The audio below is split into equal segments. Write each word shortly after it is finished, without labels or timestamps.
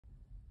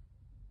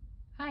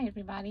Hi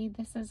everybody,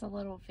 this is a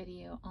little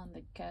video on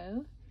the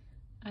go.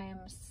 I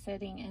am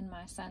sitting in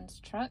my son's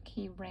truck.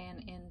 He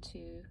ran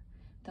into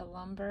the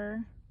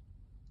lumber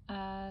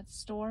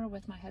store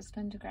with my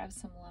husband to grab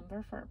some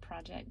lumber for a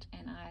project,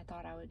 and I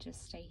thought I would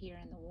just stay here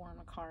in the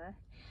warm car.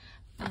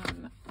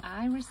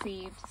 I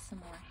received some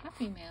more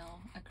Happy Mail,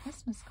 a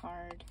Christmas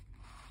card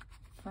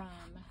from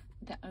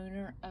the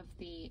owner of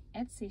the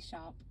Etsy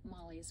shop,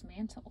 Molly's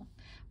Mantle.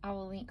 I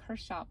will link her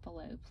shop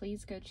below.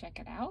 Please go check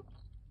it out.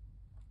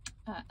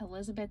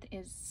 Elizabeth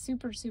is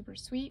super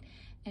sweet,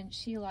 and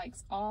she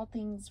likes all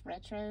things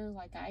retro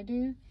like I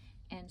do,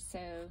 and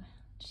so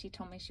she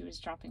told me she was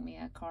dropping me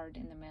a card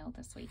in the mail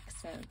this week.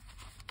 So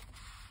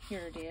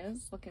here it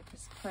is. Look at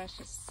this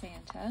precious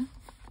Santa.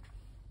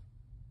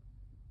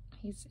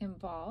 He's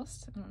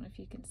embossed. I don't know if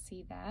you can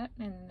see that,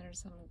 and there's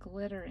some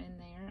glitter in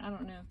there. I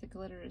don't know if the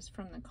glitter is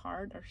from the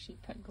card or she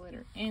put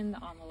glitter in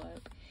the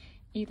envelope.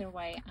 Either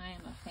way, I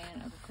am a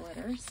fan of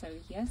glitter, so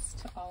yes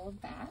to all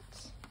of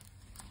that.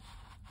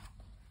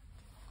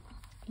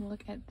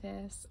 Look at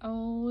this.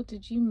 Oh,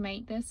 did you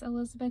make this,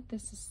 Elizabeth?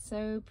 This is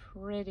so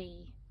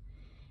pretty.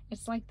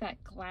 It's like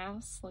that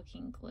glass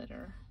looking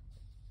glitter.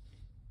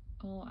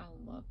 Oh, I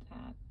love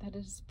that. That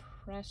is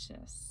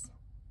precious.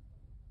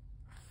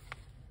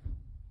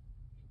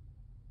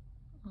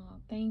 Oh,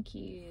 thank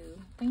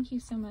you. Thank you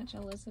so much,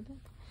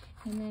 Elizabeth.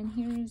 And then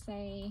here is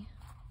a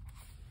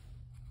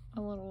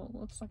little,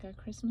 looks like a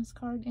Christmas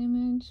card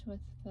image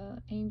with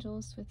the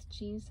angels with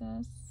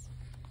Jesus.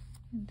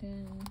 And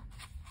then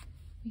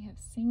we have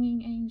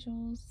singing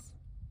angels.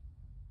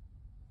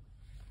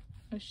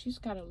 Oh, she's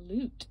got a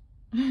lute.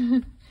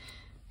 I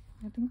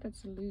think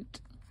that's a lute.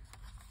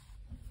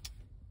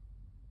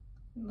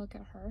 Look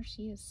at her.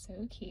 She is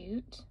so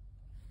cute.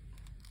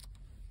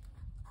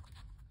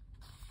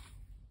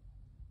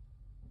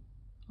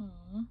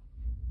 Aw.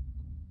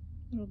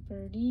 Little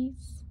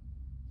birdies.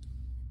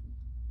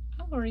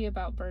 I worry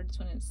about birds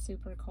when it's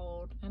super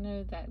cold. I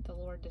know that the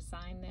Lord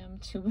designed them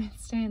to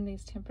withstand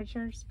these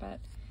temperatures,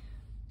 but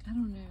I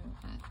don't know.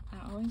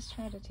 I always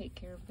try to take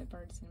care of the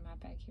birds in my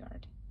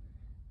backyard.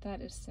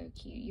 That is so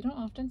cute. You don't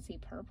often see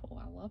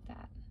purple. I love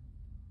that.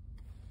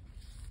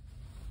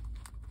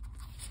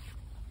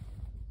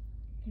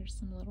 There's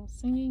some little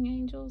singing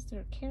angels.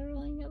 They're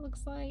caroling, it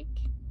looks like.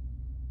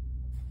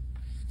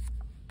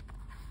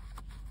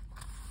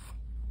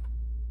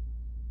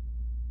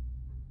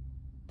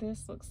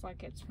 This looks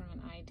like it's from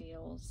an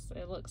Ideals.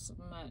 It looks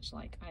much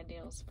like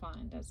Ideals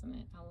font, doesn't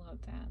it? I love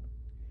that.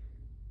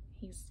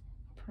 He's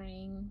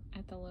praying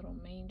at the little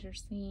manger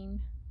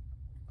scene.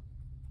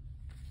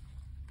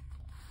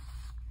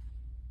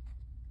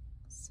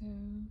 So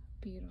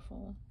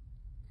beautiful.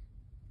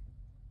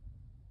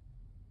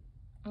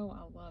 Oh,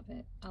 I love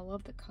it. I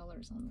love the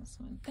colors on this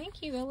one.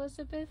 Thank you,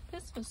 Elizabeth.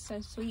 This was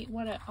so sweet.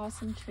 What an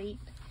awesome treat.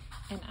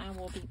 And I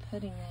will be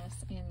putting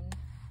this in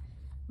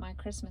my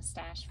Christmas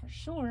stash for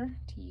sure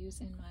to use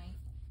in my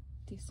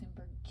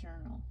December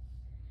journal.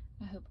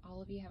 I hope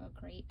all of you have a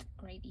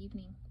great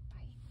evening.